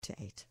to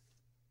 8.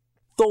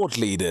 Thought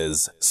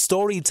leaders,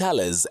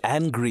 storytellers,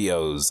 and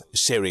griots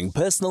sharing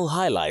personal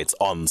highlights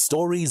on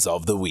Stories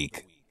of the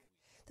Week.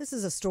 This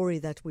is a story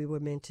that we were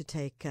meant to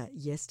take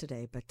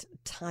yesterday, but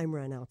time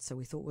ran out, so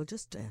we thought we'll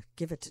just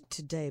give it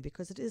today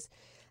because it is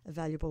a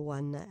valuable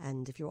one.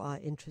 And if you are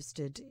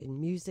interested in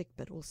music,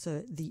 but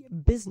also the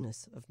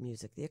business of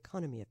music, the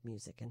economy of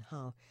music, and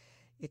how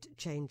it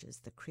changes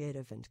the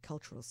creative and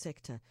cultural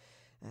sector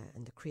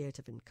and the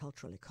creative and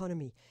cultural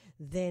economy,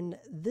 then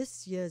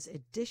this year's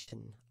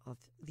edition of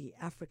the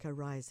Africa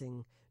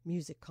Rising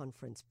Music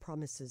Conference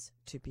promises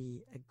to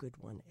be a good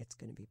one. It's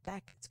going to be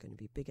back, it's going to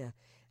be bigger,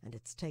 and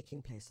it's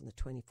taking place on the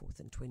 24th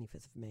and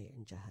 25th of May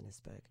in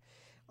Johannesburg.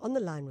 On the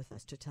line with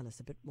us to tell us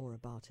a bit more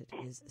about it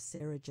is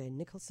Sarah Jane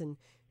Nicholson,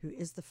 who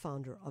is the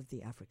founder of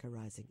the Africa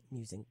Rising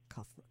Music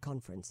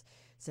Conference.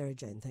 Sarah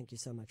Jane, thank you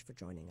so much for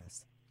joining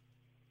us.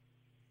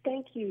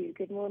 Thank you.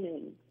 Good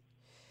morning.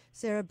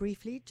 Sarah,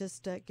 briefly,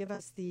 just give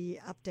us the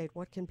update.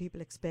 What can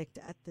people expect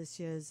at this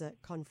year's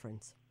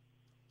conference?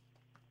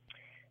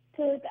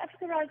 So the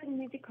Africa Rising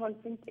Music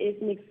Conference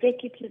is an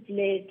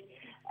executive-led,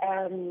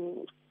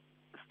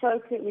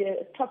 we're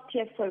a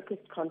top-tier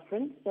focused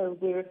conference. So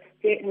we're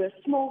a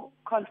small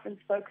conference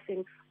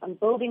focusing on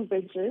building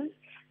bridges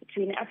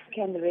between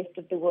Africa and the rest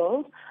of the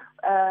world,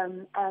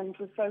 and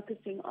we're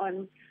focusing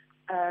on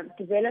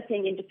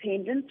developing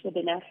independence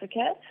within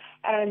Africa,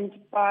 and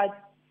by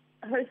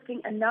hosting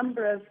a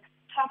number of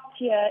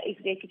top-tier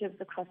executives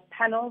across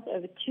panels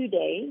over 2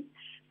 days,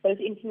 both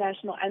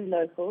international and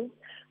local.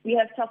 We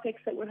have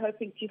topics that we're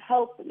hoping to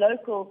help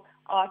local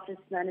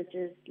artists,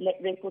 managers,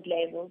 record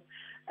labels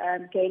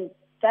gain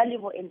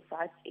valuable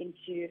insights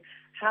into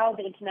how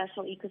the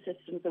international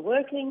ecosystems are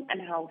working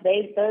and how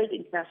those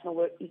international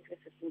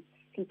ecosystems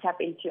can tap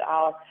into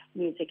our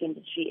music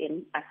industry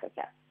in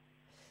Africa.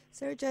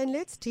 Sarah Jane,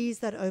 let's tease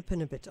that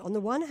open a bit. On the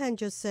one hand,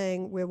 you're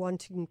saying we're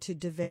wanting to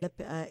develop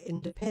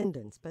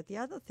independence, but the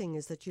other thing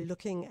is that you're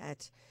looking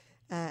at,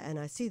 and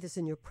I see this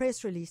in your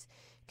press release,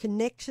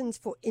 connections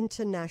for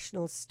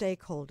international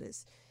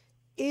stakeholders.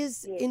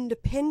 Is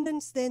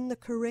independence then the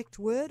correct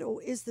word,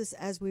 or is this,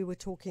 as we were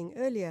talking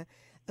earlier,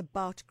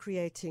 about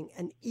creating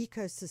an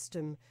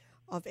ecosystem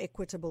of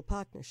equitable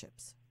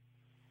partnerships?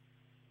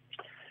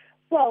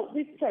 Well,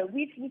 we've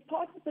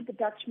partnered with the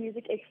Dutch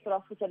Music Export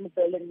Office and the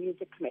Berlin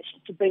Music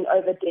Commission to bring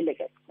over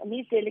delegates. And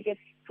these delegates,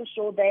 for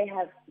sure, they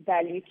have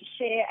value to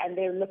share, and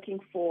they're looking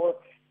for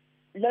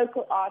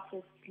local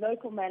artists,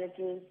 local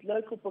managers,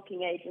 local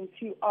booking agents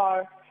who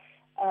are,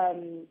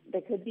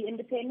 they could be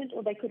independent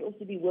or they could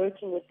also be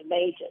working with the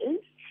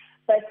majors.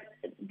 But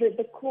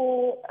the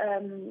core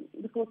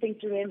thing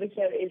to remember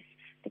here is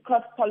the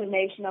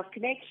cross-pollination of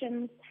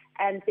connections,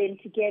 and then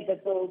together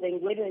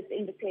building, whether it's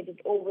independent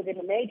or within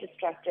a major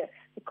structure.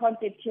 The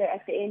concept here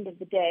at the end of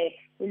the day,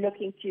 we're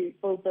looking to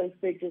build those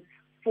bridges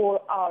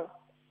for our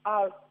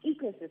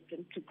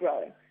ecosystem to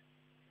grow.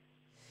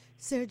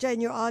 Sarah Jane,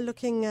 you are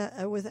looking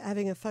with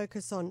having a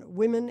focus on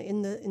women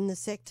in the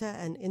sector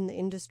and in the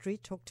industry.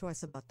 Talk to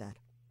us about that.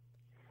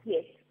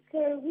 Yes.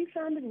 So we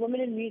founded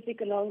Women in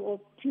Music along with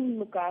Tim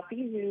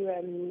Mugabe,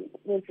 who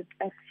was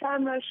at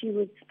SAMRO. She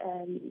was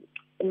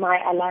my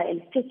ally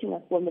in setting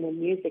up Women in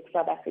Music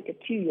South Africa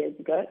 2 years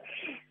ago.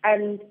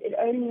 And it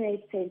only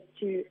made sense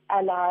to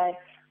ally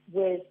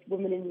with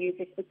Women in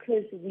Music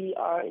because we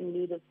are in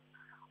need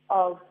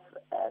of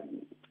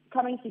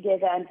coming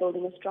together and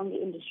building a stronger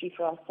industry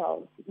for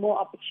ourselves, more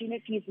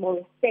opportunities, more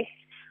respect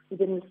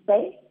within the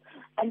space.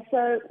 And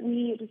so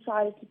we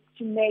decided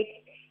to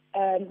make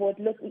at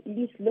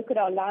least look at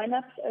our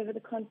lineups over the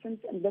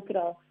conference and look at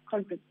our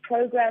conference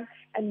program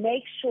and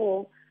make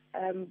sure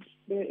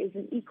there is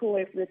an equal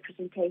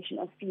representation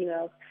of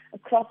females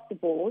across the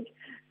board.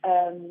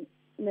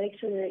 Make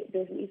sure that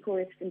there's an equal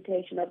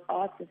representation of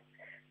artists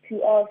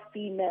who are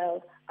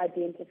female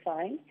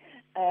identifying.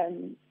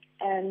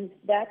 And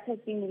that has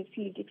been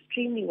received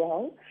extremely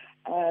well.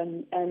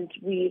 And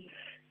we,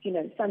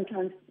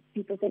 sometimes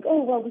people think,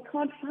 oh, well, we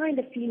can't find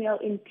a female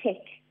in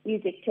tech,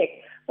 music tech.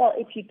 Well,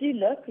 if you do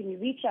look and you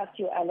reach out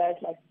to your allies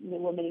like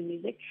Women in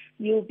Music,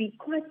 you'll be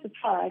quite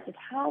surprised at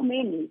how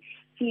many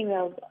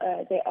females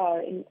there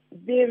are in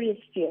various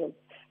fields,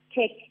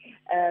 tech,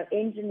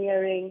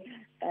 engineering,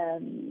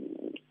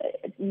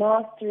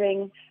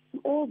 mastering,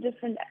 all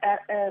different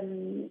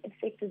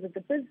sectors of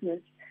the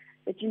business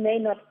that you may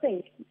not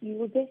think. You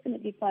will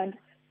definitely find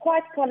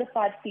quite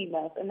qualified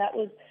females, and that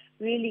was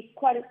really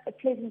quite a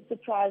pleasant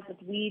surprise that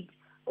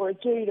a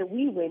jury that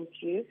we went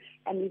through,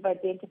 and we've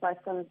identified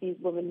some of these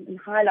women and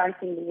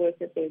highlighting the work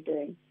that they're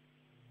doing.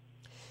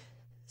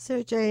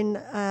 So, Jane,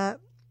 I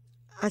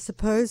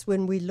suppose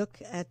when we look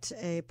at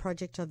a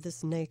project of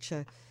this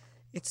nature,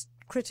 it's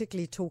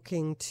critically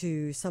talking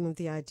to some of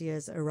the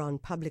ideas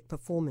around public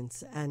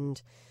performance.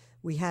 And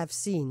we have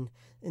seen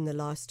in the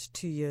last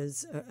 2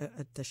 years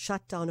the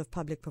shutdown of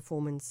public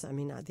performance. I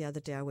mean, the other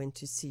day I went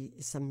to see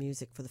some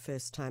music for the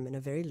first time in a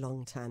very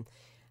long time.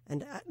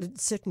 And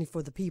certainly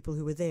for the people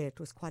who were there, it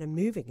was quite a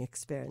moving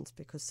experience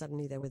because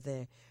suddenly they were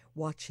there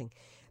watching.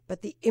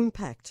 but the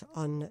impact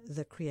on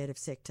the creative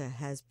sector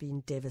has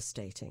been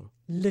devastating,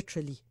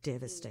 literally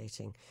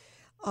devastating.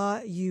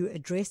 Are you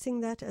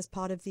addressing that as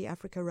part of the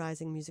Africa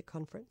Rising Music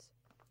Conference?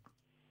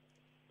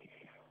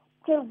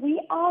 So we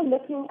are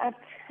looking at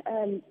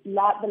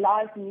the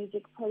live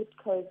music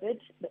post-COVID,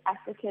 the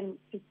African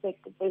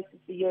perspective versus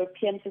the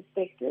European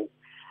perspective.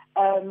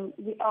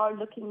 We are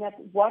looking at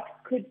what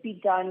could be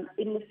done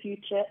in the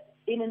future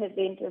in an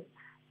event of,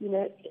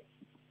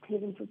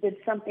 heaven forbid,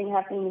 something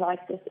happening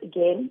like this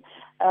again,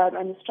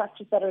 and the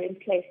structures that are in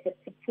place that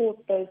support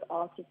those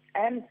artists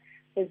and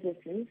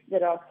businesses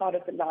that are part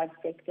of the live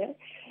sector.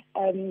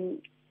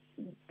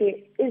 There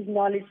is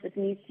knowledge that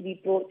needs to be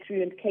brought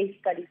through and case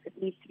studies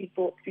that needs to be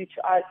brought through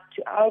to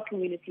our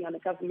community on a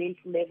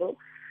governmental level,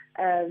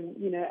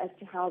 as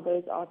to how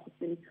those artists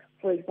in,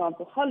 for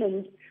example,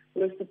 Holland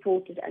were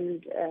supported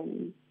and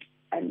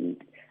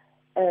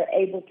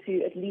able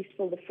to at least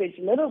fill the fridge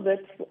a little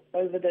bit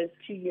over those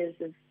 2 years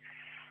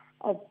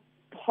of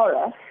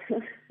horror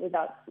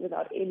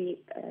without any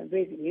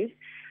revenues.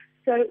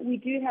 So we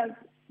have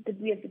the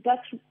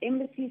Dutch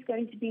embassy is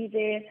going to be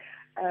there.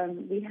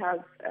 We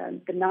have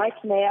the night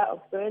mayor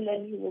of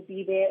Berlin who will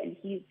be there, and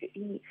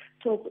he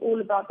talks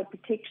all about the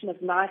protection of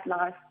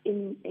nightlife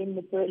in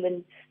the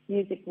Berlin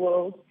music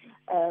world.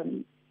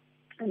 And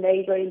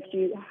they're going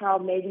to how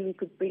maybe we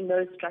could bring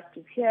those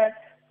structures here.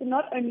 So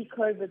not only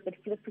COVID, but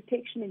for the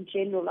protection in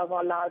general of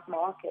our live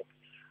market.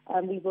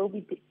 We will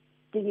be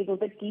digging a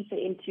bit deeper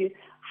into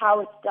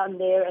how it's done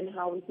there and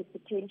how we could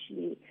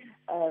potentially,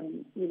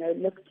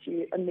 look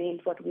to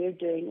amend what we're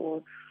doing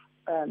or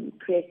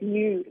create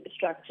new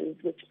structures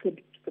which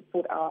could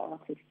support our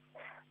artists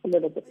a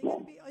little bit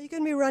more. Are you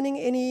going to be running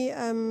any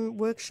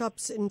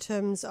workshops in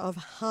terms of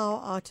how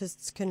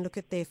artists can look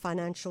at their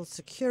financial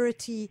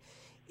security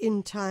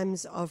in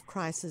times of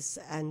crisis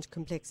and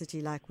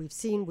complexity like we've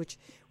seen, which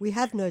we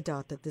have no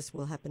doubt that this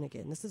will happen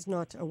again? This is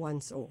not a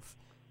once-off.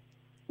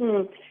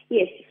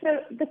 Yes. So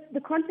the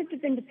concept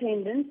of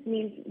independence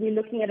means we're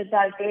looking at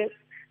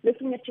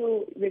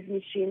your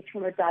revenue streams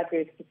from a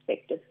diverse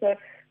perspective. So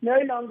no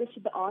longer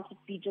should the artist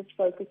be just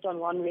focused on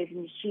one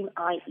revenue stream,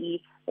 i.e.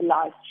 the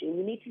live stream.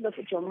 You need to look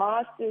at your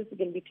masters. We're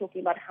going to be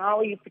talking about how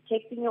are you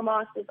protecting your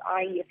masters,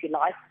 i.e. if your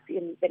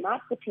license been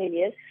out for 10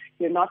 years,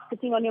 you're not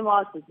sitting on your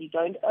masters, you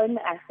don't own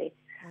the assets.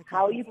 Okay.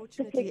 How are you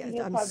protecting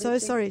your I'm so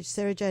sorry,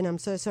 Sarah Jane, I'm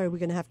so sorry. We're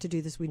going to have to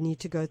do this. We need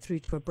to go through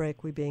to a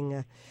break. We're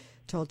being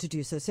told to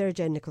do so. Sarah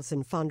Jane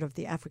NICHOLSON, founder of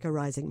the Africa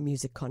Rising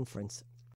Music Conference.